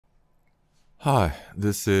Hi,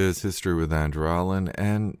 this is History with Andrew Allen,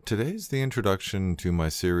 and today's the introduction to my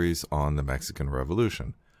series on the Mexican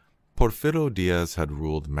Revolution. Porfiro Diaz had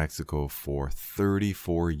ruled Mexico for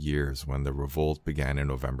 34 years when the revolt began in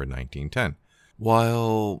November 1910.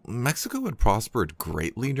 While Mexico had prospered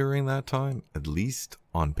greatly during that time, at least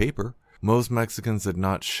on paper, most Mexicans had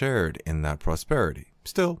not shared in that prosperity.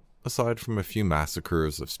 Still, aside from a few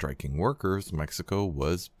massacres of striking workers, Mexico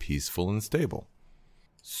was peaceful and stable.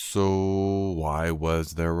 So why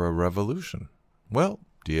was there a revolution? Well,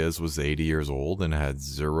 Diaz was 80 years old and had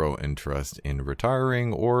zero interest in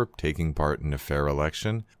retiring or taking part in a fair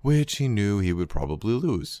election, which he knew he would probably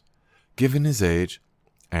lose. Given his age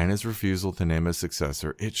and his refusal to name a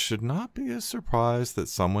successor, it should not be a surprise that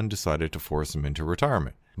someone decided to force him into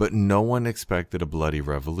retirement. But no one expected a bloody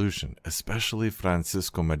revolution, especially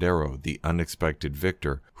Francisco Madero, the unexpected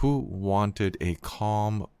victor, who wanted a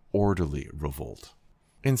calm, orderly revolt.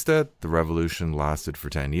 Instead, the revolution lasted for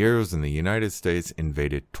 10 years and the United States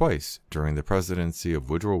invaded twice during the presidency of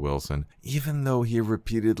Woodrow Wilson, even though he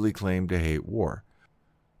repeatedly claimed to hate war.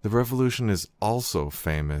 The revolution is also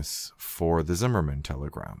famous for the Zimmermann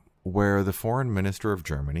telegram, where the foreign minister of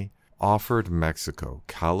Germany offered Mexico,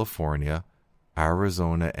 California,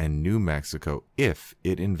 Arizona, and New Mexico if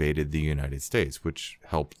it invaded the United States, which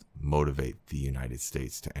helped motivate the United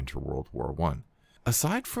States to enter World War I.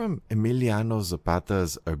 Aside from Emiliano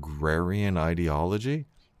Zapata's agrarian ideology,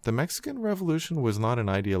 the Mexican Revolution was not an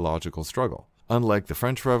ideological struggle. Unlike the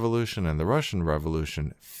French Revolution and the Russian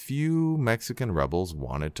Revolution, few Mexican rebels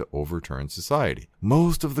wanted to overturn society.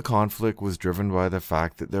 Most of the conflict was driven by the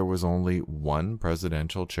fact that there was only one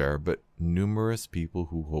presidential chair, but numerous people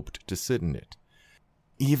who hoped to sit in it.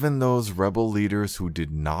 Even those rebel leaders who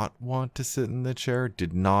did not want to sit in the chair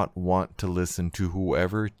did not want to listen to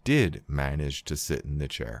whoever did manage to sit in the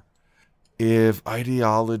chair. If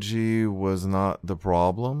ideology was not the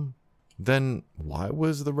problem, then why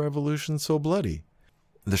was the revolution so bloody?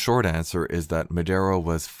 The short answer is that Madero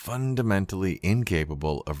was fundamentally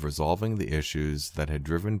incapable of resolving the issues that had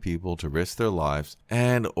driven people to risk their lives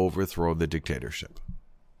and overthrow the dictatorship.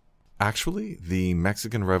 Actually, the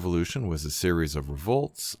Mexican Revolution was a series of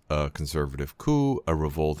revolts, a conservative coup, a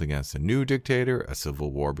revolt against a new dictator, a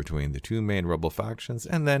civil war between the two main rebel factions,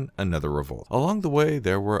 and then another revolt. Along the way,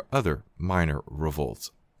 there were other minor revolts.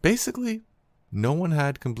 Basically, no one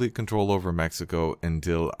had complete control over Mexico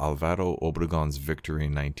until Alvaro Obregon's victory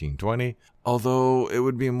in 1920, although it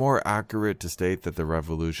would be more accurate to state that the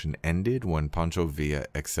revolution ended when Pancho Villa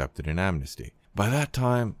accepted an amnesty. By that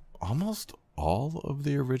time, almost all of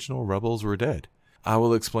the original rebels were dead. I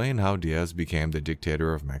will explain how Diaz became the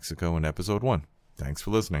dictator of Mexico in episode 1. Thanks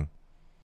for listening.